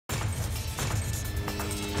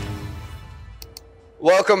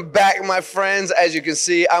Welcome back, my friends. As you can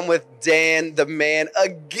see, I'm with Dan, the man,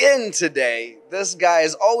 again today. This guy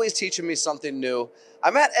is always teaching me something new.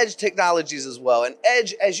 I'm at Edge Technologies as well. And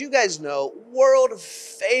Edge, as you guys know, world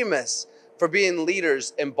famous for being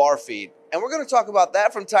leaders in bar feed. And we're going to talk about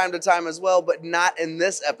that from time to time as well, but not in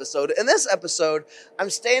this episode. In this episode, I'm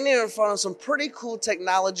standing in front of some pretty cool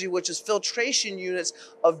technology, which is filtration units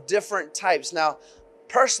of different types. Now,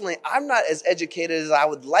 personally, I'm not as educated as I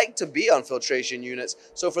would like to be on filtration units.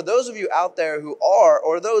 So for those of you out there who are,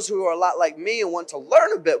 or those who are a lot like me and want to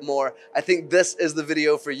learn a bit more, I think this is the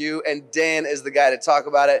video for you, and Dan is the guy to talk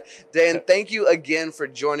about it. Dan, thank you again for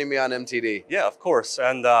joining me on MTD. Yeah, of course.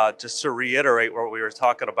 And just to reiterate what we were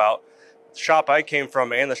talking about, the shop I came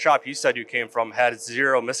from and the shop you said you came from had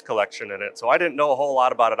zero mist collection in it. So I didn't know a whole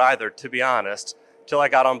lot about it either, to be honest, till I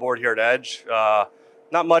got on board here at Edge.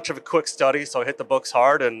 Not much of a quick study, so I hit the books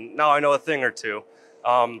hard, and now I know a thing or two.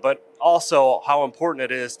 But also how important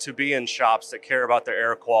it is to be in shops that care about their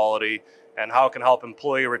air quality and how it can help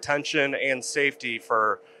employee retention and safety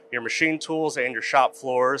for your machine tools and your shop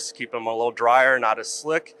floors, keep them a little drier, not as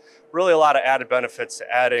slick. Really a lot of added benefits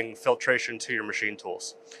to adding filtration to your machine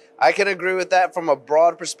tools. I can agree with that from a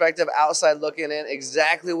broad perspective, outside looking in.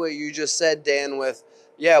 Exactly what you just said, Dan, with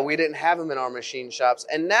yeah, we didn't have them in our machine shops.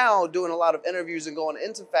 And now doing a lot of interviews and going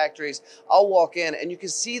into factories, I'll walk in and you can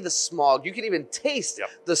see the smog. You can even taste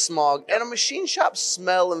the smog. And a machine shop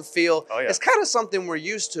smell and feel, it's kind of something we're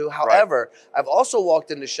used to. However, I've also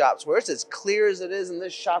walked into shops where it's as clear as it is in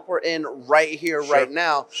this shop we're in right here, right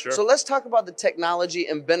now. So let's talk about the technology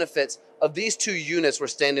and benefits of these two units we're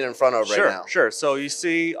standing in front of right now. So you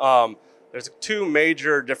see, there's two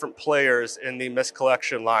major different players in the mist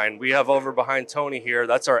collection line. We have over behind Tony here,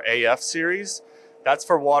 that's our AF series. That's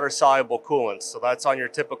for water-soluble coolants. So that's on your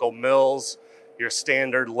typical mills, your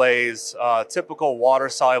standard lathes, typical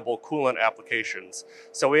water-soluble coolant applications.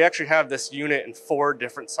 So we actually have this unit in 4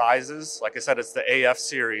 different sizes. Like I said, it's the AF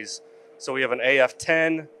series. So we have an AF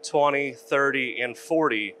 10, 20, 30, and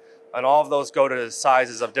 40. And all of those go to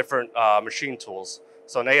sizes of different machine tools.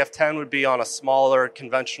 So an AF10 would be on a smaller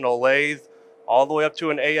conventional lathe, all the way up to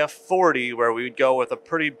an AF40 where we would go with a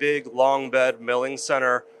pretty big long bed milling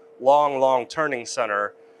center, long turning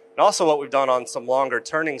center. And also what we've done on some longer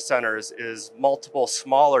turning centers is multiple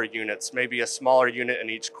smaller units, maybe a smaller unit in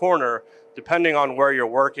each corner, depending on where you're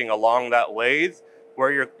working along that lathe,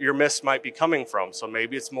 where your mist might be coming from. So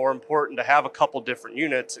maybe it's more important to have a couple different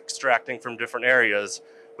units extracting from different areas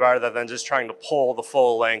rather than just trying to pull the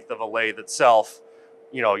full length of a lathe itself.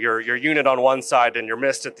 You know, your unit on one side and your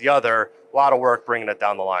mist at the other, a lot of work bringing it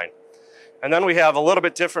down the line. And then we have a little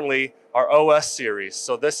bit differently our OS series.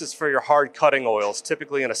 So this is for your hard cutting oils,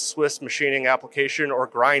 typically in a Swiss machining application or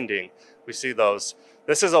grinding. We see those.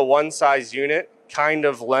 This is a one size unit, kind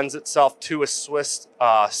of lends itself to a Swiss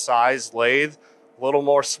size lathe, a little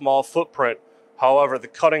more small footprint. However, the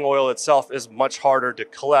cutting oil itself is much harder to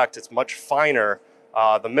collect. It's much finer.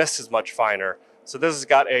 The mist is much finer. So this has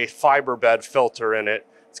got a fiber bed filter in it.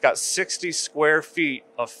 It's got 60 square feet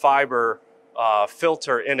of fiber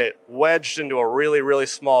filter in it, wedged into a really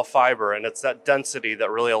small fiber. And it's that density that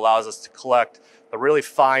really allows us to collect the really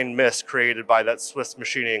fine mist created by that Swiss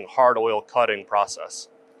machining hard oil cutting process.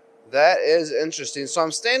 That is interesting. So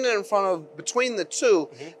I'm standing in front of, between the two,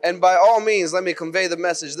 and by all means, let me convey the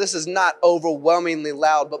message. This is not overwhelmingly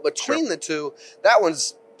loud, but between the two, that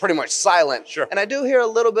one's pretty much silent. And I do hear a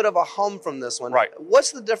little bit of a hum from this one.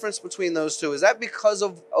 What's the difference between those two? Is that because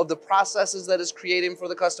of the processes that it's creating for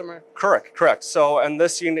the customer? Correct. So, and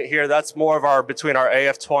this unit here, that's more of our, between our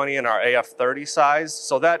AF20 and our AF30 size.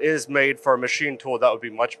 So that is made for a machine tool that would be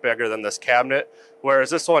much bigger than this cabinet. Whereas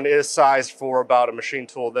this one is sized for about a machine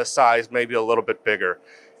tool this size, maybe a little bit bigger.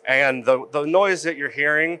 And the noise that you're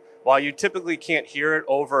hearing, while you typically can't hear it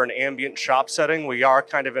over an ambient shop setting, we are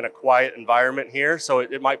kind of in a quiet environment here, so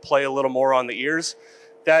it might play a little more on the ears.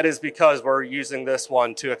 That is because we're using this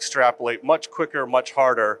one to extrapolate much quicker, much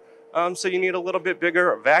harder. So you need a little bit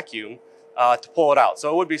bigger vacuum to pull it out.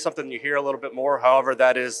 So it would be something you hear a little bit more. However,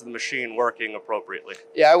 that is the machine working appropriately.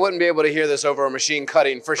 Yeah, I wouldn't be able to hear this over a machine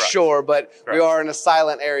cutting for sure, but we are in a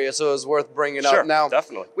silent area, so it's worth bringing up. Now,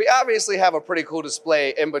 definitely. We obviously have a pretty cool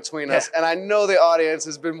display in between us, and I know the audience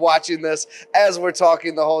has been watching this as we're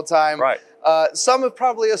talking the whole time. Some have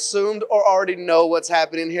probably assumed or already know what's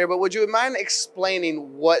happening here, but would you mind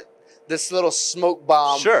explaining what this little smoke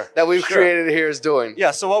bomb that we've created here is doing?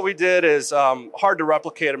 Yeah, so what we did is hard to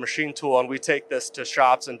replicate a machine tool, and we take this to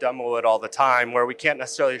shops and demo it all the time where we can't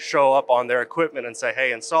necessarily show up on their equipment and say,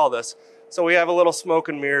 hey, install this. So we have a little smoke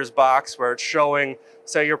and mirrors box where it's showing,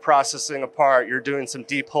 say you're processing a part, you're doing some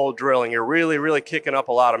deep hole drilling, you're really kicking up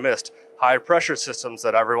a lot of mist. high pressure systems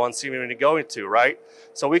that everyone's seeming to go into, right?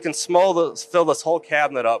 So we can fill this whole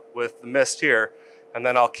cabinet up with the mist here, and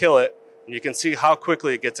then I'll kill it. And you can see how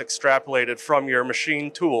quickly it gets extrapolated from your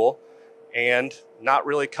machine tool and not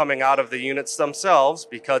really coming out of the units themselves,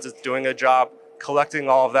 because it's doing a job collecting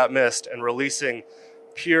all of that mist and releasing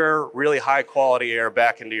pure, really high quality air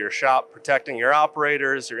back into your shop, protecting your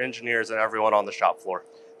operators, your engineers, and everyone on the shop floor.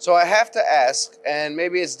 So I have to ask, and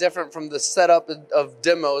maybe it's different from the setup of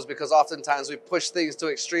demos, because oftentimes we push things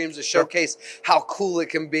to extremes to showcase how cool it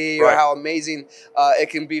can be or how amazing it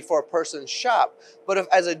can be for a person's shop. But if,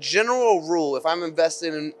 as a general rule, if I'm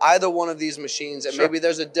investing in either one of these machines, and maybe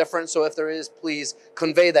there's a difference, so if there is, please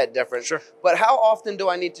convey that difference. But how often do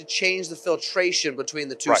I need to change the filtration between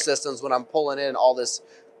the two systems when I'm pulling in all this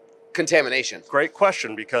contamination? Great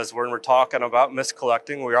question, because when we're talking about mist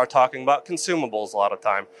collecting, we are talking about consumables a lot of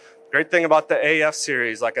time. Great thing about the AF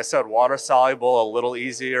series, like I said, water soluble, a little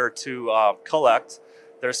easier to collect.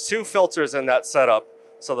 There's two filters in that setup.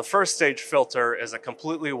 So the first stage filter is a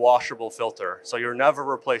completely washable filter, so you're never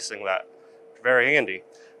replacing that. Very handy.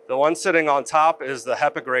 The one sitting on top is the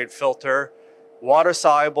HEPA grade filter. Water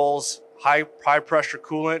solubles, high pressure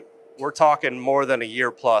coolant, we're talking more than a year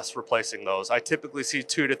plus replacing those. I typically see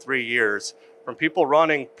 2 to 3 years from people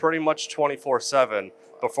running pretty much 24/7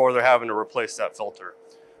 before they're having to replace that filter.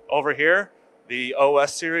 Over here, the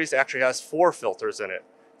OS series actually has 4 filters in it.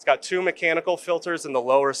 It's got 2 mechanical filters in the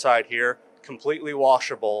lower side here, completely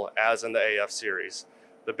washable as in the AF series.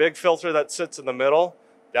 The big filter that sits in the middle,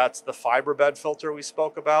 that's the fiber bed filter we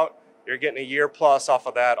spoke about. You're getting a year plus off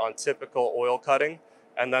of that on typical oil cutting.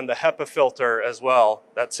 And then the HEPA filter as well,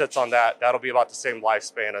 that sits on that, that'll be about the same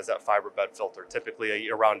lifespan as that fiber bed filter, typically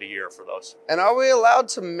around a year for those. And are we allowed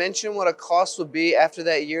to mention what a cost would be after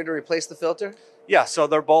that year to replace the filter? Yeah, so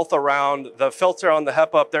they're both around, the filter on the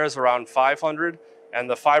HEPA up there is around 500, and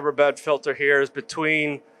the fiber bed filter here is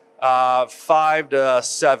between 5 to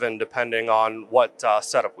 7, depending on what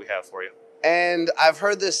setup we have for you. And I've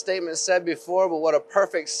heard this statement said before, but what a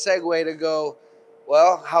perfect segue to go,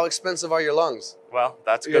 well, how expensive are your lungs? Well,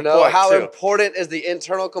 that's a good point, how too. important is the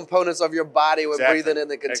internal components of your body when breathing in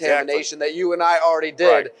the contamination that you and I already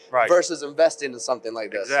did versus investing in something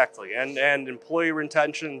like this? Exactly. And employee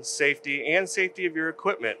retention, safety, and safety of your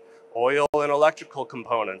equipment, oil and electrical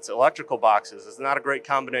components, electrical boxes is not a great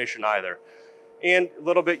combination either. And a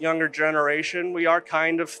little bit younger generation, we are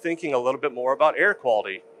kind of thinking a little bit more about air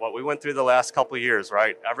quality, what we went through the last couple of years,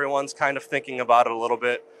 right? Everyone's kind of thinking about it a little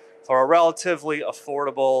bit. For a relatively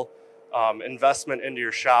affordable investment into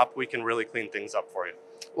your shop, we can really clean things up for you.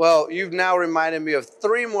 Well, you've now reminded me of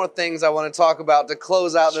 3 more things I want to talk about to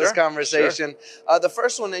close out this conversation. The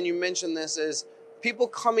first one, and you mentioned this, is people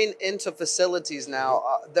coming into facilities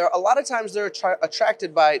now. A lot of times they're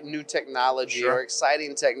attracted by new technology or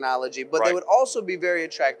exciting technology, but they would also be very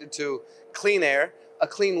attracted to clean air, a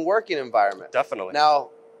clean working environment. Definitely.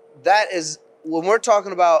 Now, that is, when we're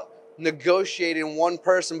talking about negotiating one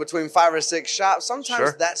person between 5 or 6 shops,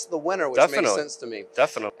 sometimes that's the winner, which makes sense to me.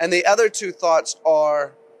 Definitely. And the other 2 thoughts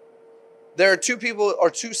are, there are 2 people, or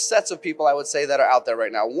 2 sets of people, I would say, that are out there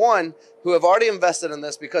right now. 1, who have already invested in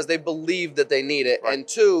this because they believe that they need it. And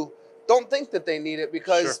 2, don't think that they need it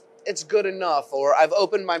because it's good enough, or I've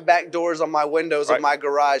opened my back doors on my windows of my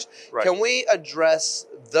garage. Can we address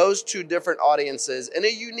those 2 different audiences in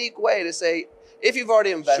a unique way to say, if you've already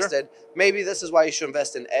invested, maybe this is why you should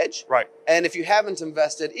invest in Edge. And if you haven't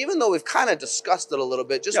invested, even though we've kind of discussed it a little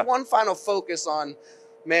bit, just one final focus on,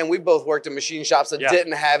 man, we both worked in machine shops that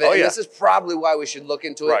didn't have it. And this is probably why we should look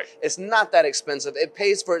into it. It's not that expensive. It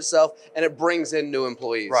pays for itself, and it brings in new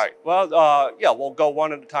employees. Well, yeah, we'll go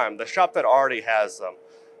one at a time. The shop that already has them.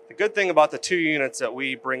 The good thing about the 2 units that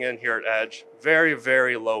we bring in here at Edge, very,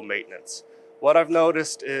 very low maintenance. What I've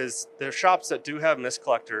noticed is the shops that do have mist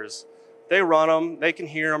collectors, they run them, they can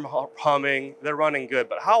hear them humming, they're running good.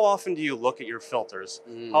 But how often do you look at your filters?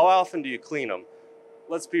 How often do you clean them?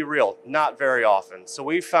 Let's be real, not very often. So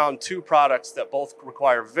we found 2 products that both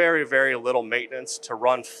require very, very little maintenance to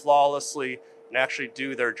run flawlessly and actually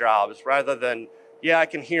do their jobs, rather than, yeah, I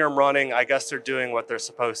can hear them running, I guess they're doing what they're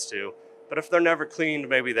supposed to. But if they're never cleaned,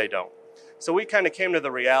 maybe they don't. So we kind of came to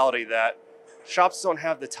the reality that shops don't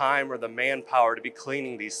have the time or the manpower to be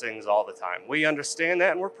cleaning these things all the time. We understand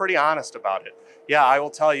that, and we're pretty honest about it. Yeah, I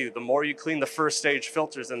will tell you, the more you clean the first stage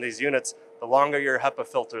filters in these units, the longer your HEPA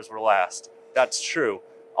filters will last. That's true.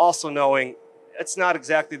 Also knowing it's not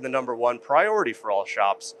exactly the #1 priority for all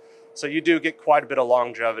shops. So you do get quite a bit of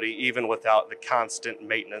longevity even without the constant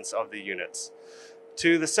maintenance of the units.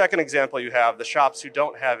 To the second example, you have the shops who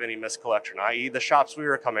don't have any mist collection, i.e. the shops we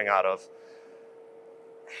were coming out of.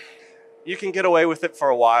 You can get away with it for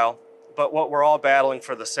a while. but what we're all battling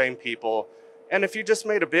for the same people. And if you just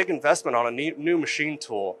made a big investment on a new machine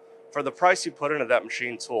tool, for the price you put into that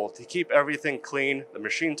machine tool, to keep everything clean, the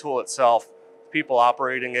machine tool itself, people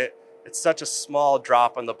operating it, it's such a small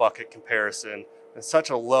drop in the bucket comparison and such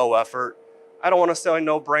a low effort. I don't want to say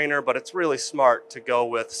no-brainer, but it's really smart to go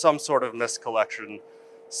with some sort of mist collection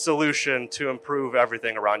solution to improve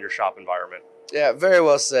everything around your shop environment. Yeah, very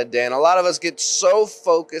well said, Dan. A lot of us get so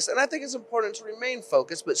focused, and I think it's important to remain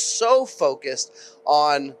focused, but so focused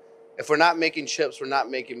on if we're not making chips, we're not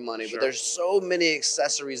making money. Sure. But there's so many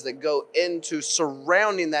accessories that go into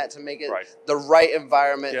surrounding that to make it Right. the right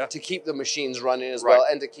environment Yeah. to keep the machines running as Right. well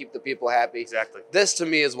and to keep the people happy. Exactly. This, to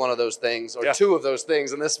me, is one of those things, or Yeah. two of those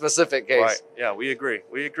things in this specific case. Right. Yeah, we agree.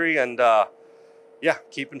 We agree. And yeah,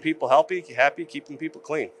 keeping people happy, keeping people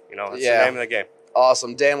clean. You know, that's the name of the game.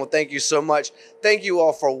 Awesome. Dan, well, thank you so much. Thank you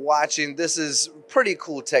all for watching. This is pretty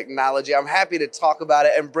cool technology. I'm happy to talk about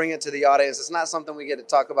it and bring it to the audience. It's not something we get to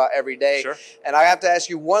talk about every day. Sure. And I have to ask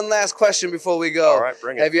you one last question before we go. All right,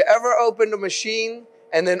 bring it. Have you ever opened a machine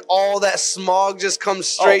and then all that smog just comes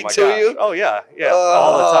straight to you? Oh, yeah. Yeah.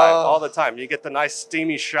 All the time. All the time. You get the nice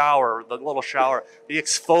steamy shower, the little shower, the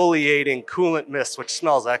exfoliating coolant mist, which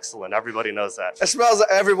smells excellent. Everybody knows that. It smells,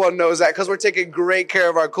 everyone knows that because we're taking great care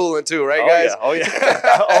of our coolant too, right, guys? Oh,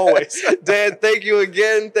 yeah. Always. Dan, thank you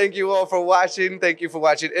again. Thank you all for watching. Thank you for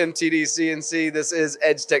watching MTDCNC. This is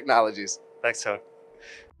Edge Technologies. Thanks, Tony.